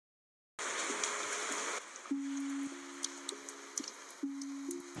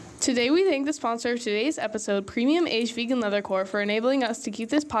Today we thank the sponsor of today's episode, Premium Aged Vegan Leather Core, for enabling us to keep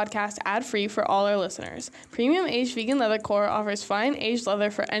this podcast ad-free for all our listeners. Premium Aged Vegan Leather Core offers fine aged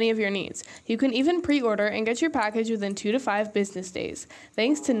leather for any of your needs. You can even pre-order and get your package within 2 to 5 business days.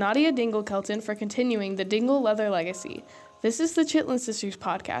 Thanks to Nadia Dingle-Kelton for continuing the Dingle leather legacy. This is the Chitlin Sisters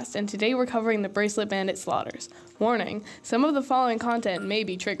podcast, and today we're covering the Bracelet Bandit slaughters. Warning, some of the following content may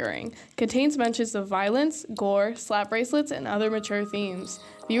be triggering. Contains mentions of violence, gore, slap bracelets, and other mature themes.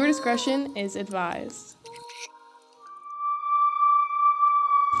 Viewer discretion is advised.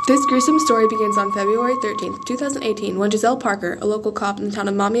 This gruesome story begins on February 13th, 2018, when Giselle Parker, a local cop in the town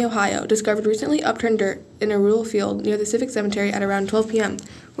of Maumee, Ohio, discovered recently upturned dirt in a rural field near the Civic Cemetery at around 12 p.m.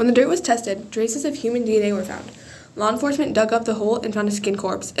 When the dirt was tested, traces of human DNA were found. Law enforcement dug up the hole and found a skin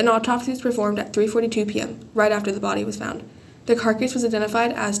corpse. An autopsy was performed at 3:42 p.m., right after the body was found. The carcass was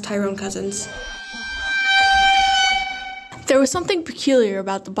identified as Tyrone Cousins. There was something peculiar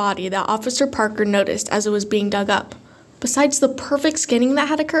about the body that Officer Parker noticed as it was being dug up. Besides the perfect skinning that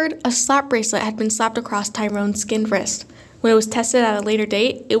had occurred, a slap bracelet had been slapped across Tyrone's skinned wrist. When it was tested at a later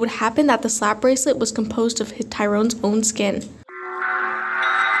date, it would happen that the slap bracelet was composed of Tyrone's own skin.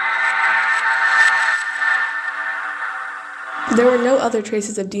 There were no other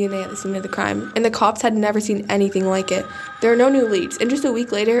traces of DNA at the scene of the crime, and the cops had never seen anything like it. There were no new leads, and just a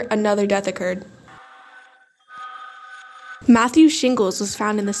week later, another death occurred. Matthew Shingles was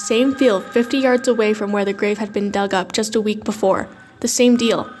found in the same field 50 yards away from where the grave had been dug up just a week before. The same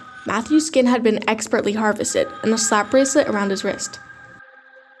deal. Matthew's skin had been expertly harvested, and a slap bracelet around his wrist.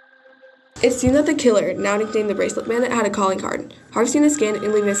 It seemed that the killer, now nicknamed the Bracelet Bandit, had a calling card, harvesting the skin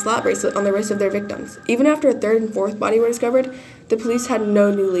and leaving a slap bracelet on the wrists of their victims. Even after a third and fourth body were discovered, the police had no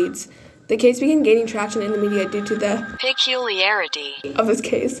new leads. The case began gaining traction in the media due to the peculiarity of this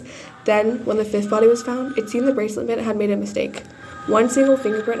case. Then, when the fifth body was found, it seemed the Bracelet Bandit had made a mistake. One single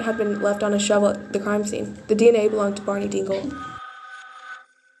fingerprint had been left on a shovel at the crime scene. The DNA belonged to Barney Dingle.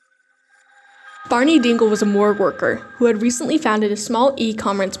 Barney Dingle was a morgue worker who had recently founded a small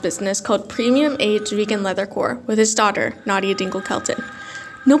e-commerce business called Premium Aged Vegan Leather Core with his daughter, Nadia Dingle-Kelton.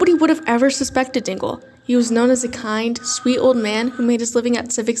 Nobody would have ever suspected Dingle. He was known as a kind, sweet old man who made his living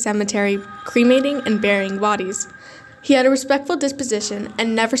at Civic Cemetery, cremating and burying bodies. He had a respectful disposition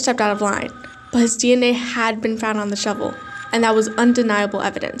and never stepped out of line, but his DNA had been found on the shovel, and that was undeniable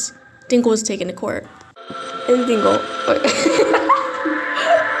evidence. Dingle was taken to court.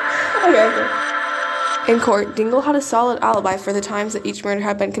 In court, Dingle had a solid alibi for the times that each murder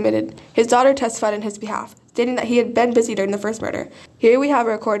had been committed. His daughter testified in his behalf, stating that he had been busy during the first murder. Here we have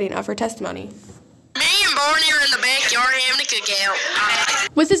a recording of her testimony. Me and Barney are in the backyard having a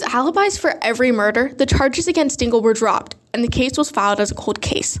cookout. With his alibis for every murder, the charges against Dingle were dropped, and the case was filed as a cold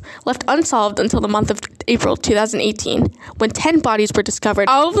case, left unsolved until the month of April 2018, when 10 bodies were discovered,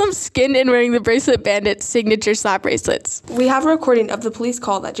 all of them skinned and wearing the Bracelet Bandit's signature slap bracelets. We have a recording of the police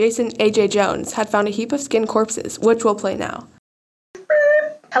call that Jason A.J. Jones had found a heap of skinned corpses, which we'll play now.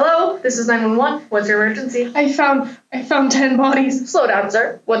 Hello, this is 911. What's your emergency? I found 10 bodies. Slow down,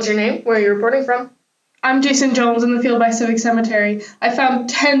 sir. What's your name? Where are you reporting from? I'm Jason Jones in the field by Civic Cemetery. I found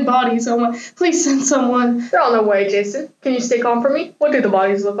 10 bodies. Please send someone. They're on their way, Jason. Can you stay calm for me? What do the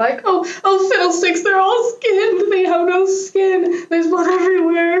bodies look like? Oh, fiddlesticks, they're all skinned. They have no skin. There's blood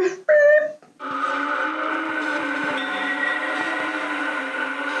everywhere.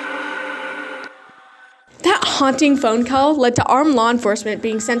 That haunting phone call led to armed law enforcement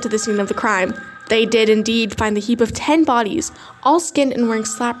being sent to the scene of the crime. They did indeed find the heap of 10 bodies, all skinned and wearing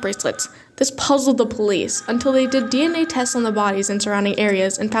slap bracelets. This puzzled the police until they did DNA tests on the bodies in surrounding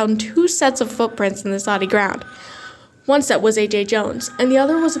areas and found 2 sets of footprints in the soddy ground. One set was A.J. Jones, and the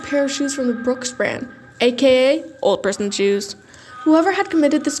other was a pair of shoes from the Brooks brand, aka old person shoes. Whoever had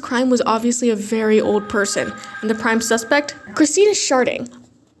committed this crime was obviously a very old person, and the prime suspect, Christina Sharding.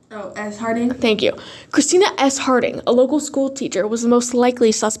 S. Harding? Thank you. Christina S. Harding, a local school teacher, was the most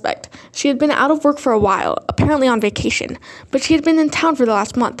likely suspect. She had been out of work for a while, apparently on vacation, but she had been in town for the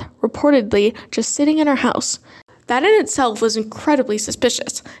last month, reportedly just sitting in her house. That in itself was incredibly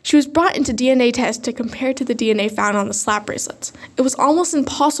suspicious. She was brought into DNA tests to compare to the DNA found on the slap bracelets. It was almost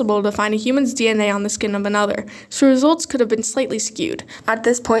impossible to find a human's DNA on the skin of another, so results could have been slightly skewed. At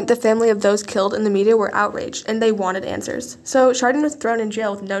this point, the family of those killed in the media were outraged, and they wanted answers. So Chardon was thrown in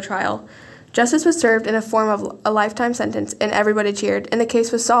jail with no trial. Justice was served in a form of a lifetime sentence, and everybody cheered, and the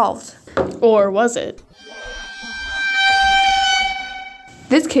case was solved. Or was it?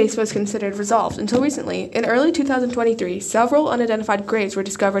 This case was considered resolved until recently. In early 2023, several unidentified graves were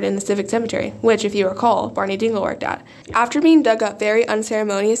discovered in the civic cemetery, which, if you recall, Barney Dingle worked at. After being dug up very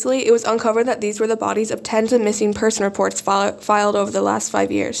unceremoniously, it was uncovered that these were the bodies of tens of missing person reports filed over the last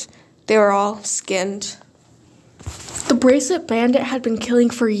 5 years. They were all skinned. The Bracelet bandit had been killing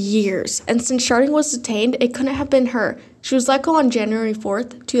for years, and since Sharding was detained, it couldn't have been her. She was let go on January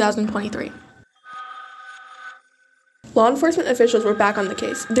 4th, 2023. Law enforcement officials were back on the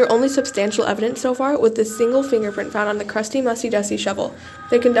case. Their only substantial evidence so far was the single fingerprint found on the crusty, musty-dusty shovel.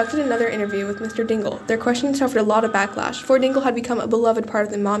 They conducted another interview with Mr. Dingle. Their questioning suffered a lot of backlash, for Dingle had become a beloved part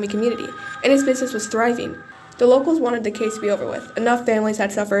of the mommy community, and his business was thriving. The locals wanted the case to be over with. Enough families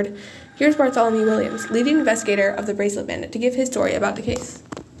had suffered. Here's Bartholomew Williams, leading investigator of the Bracelet Bandit, to give his story about the case.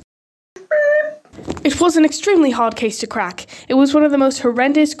 It was an extremely hard case to crack. It was one of the most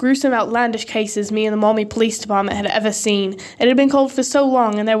horrendous, gruesome, outlandish cases me and the Mommy Police Department had ever seen. It had been cold for so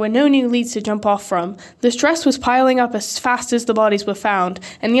long, and there were no new leads to jump off from. The stress was piling up as fast as the bodies were found,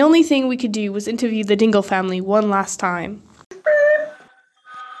 and the only thing we could do was interview the Dingle family one last time.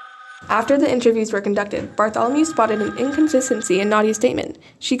 After the interviews were conducted, Bartholomew spotted an inconsistency in Nadia's statement.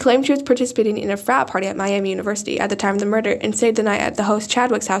 She claimed she was participating in a frat party at Miami University at the time of the murder and stayed the night at the host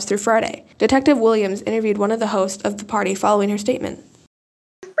Chadwick's house through Friday. Detective Williams interviewed one of the hosts of the party following her statement.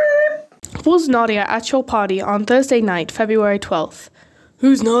 Was Nadia at your party on Thursday night, February 12th?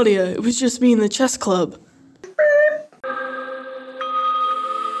 Who's Nadia? It was just me and the chess club.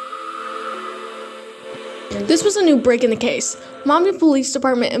 This was a new break in the case. Mommy Police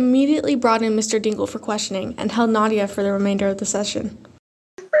Department immediately brought in Mr. Dingle for questioning and held Nadia for the remainder of the session.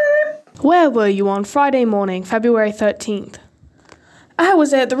 Where were you on Friday morning, February 13th? I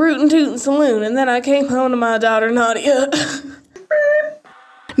was at the Rootin' Tootin' Saloon, and then I came home to my daughter Nadia.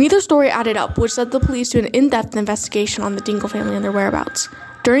 Neither story added up, which led the police to an in-depth investigation on the Dingle family and their whereabouts.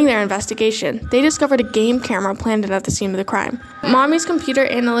 During their investigation, they discovered a game camera planted at the scene of the crime. Mommy's computer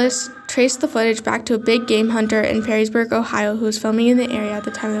analyst traced the footage back to a big game hunter in Perrysburg, Ohio, who was filming in the area at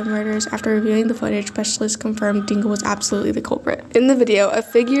the time of the murders. After reviewing the footage, specialists confirmed Dingle was absolutely the culprit. In the video, a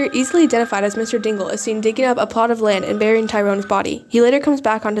figure easily identified as Mr. Dingle is seen digging up a plot of land and burying Tyrone's body. He later comes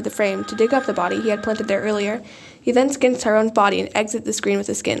back onto the frame to dig up the body he had planted there earlier. He then skins Tyrone's body and exits the screen with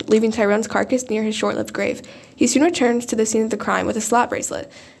the skin, leaving Tyrone's carcass near his short-lived grave. He soon returns to the scene of the crime with a slap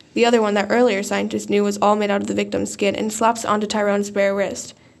bracelet, the other one that earlier scientists knew was all made out of the victim's skin, and slaps onto Tyrone's bare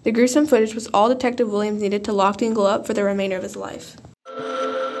wrist. The gruesome footage was all Detective Williams needed to lock Dingle up for the remainder of his life.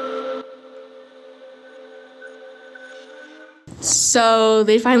 So,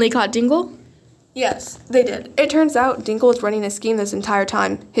 they finally caught Dingle? Yes, they did. It turns out Dingle was running a scheme this entire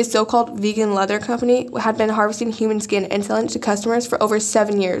time. His so-called vegan leather company had been harvesting human skin and selling it to customers for over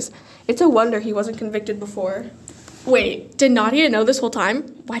 7 years. It's a wonder he wasn't convicted before. Wait, did Nadia know this whole time?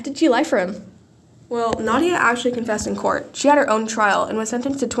 Why did she lie for him? Well, Nadia actually confessed in court. She had her own trial and was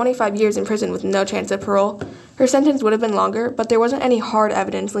sentenced to 25 years in prison with no chance of parole. Her sentence would have been longer, but there wasn't any hard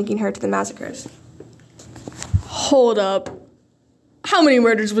evidence linking her to the massacres. Hold up. How many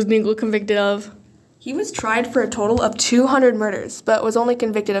murders was Dingle convicted of? He was tried for a total of 200 murders, but was only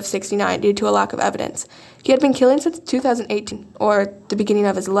convicted of 69 due to a lack of evidence. He had been killing since 2018, or the beginning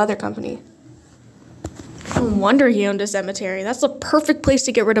of his leather company. No wonder he owned a cemetery. That's the perfect place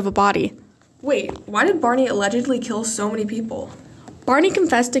to get rid of a body. Wait, why did Barney allegedly kill so many people? Barney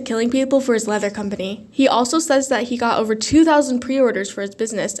confessed to killing people for his leather company. He also says that he got over 2,000 pre-orders for his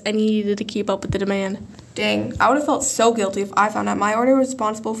business and he needed to keep up with the demand. Dang, I would have felt so guilty if I found out my order was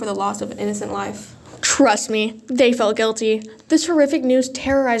responsible for the loss of an innocent life. Trust me, they felt guilty. This horrific news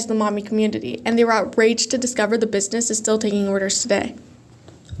terrorized the mommy community, and they were outraged to discover the business is still taking orders today.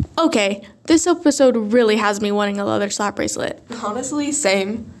 Okay, this episode really has me wanting a leather slap bracelet. Honestly,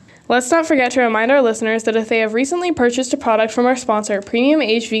 same. Let's not forget to remind our listeners that if they have recently purchased a product from our sponsor, Premium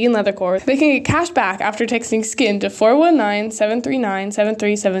Age Vegan Leather Core, they can get cash back after texting SKIN to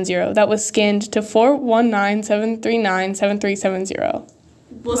 419-739-7370. That was SKINNed to 419-739-7370.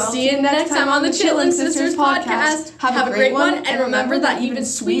 We'll see you next time on the Chillin' Sisters podcast. Have a great one, and remember that even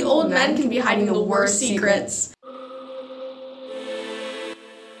sweet old men can be hiding the worst secrets.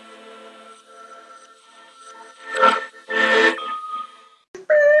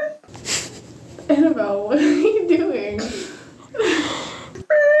 Annabelle, what are you doing?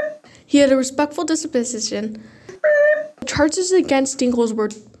 He had a respectful disposition. Charges against Dingle's were...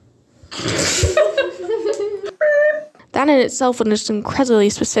 That in itself was incredibly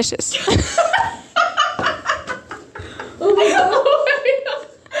suspicious.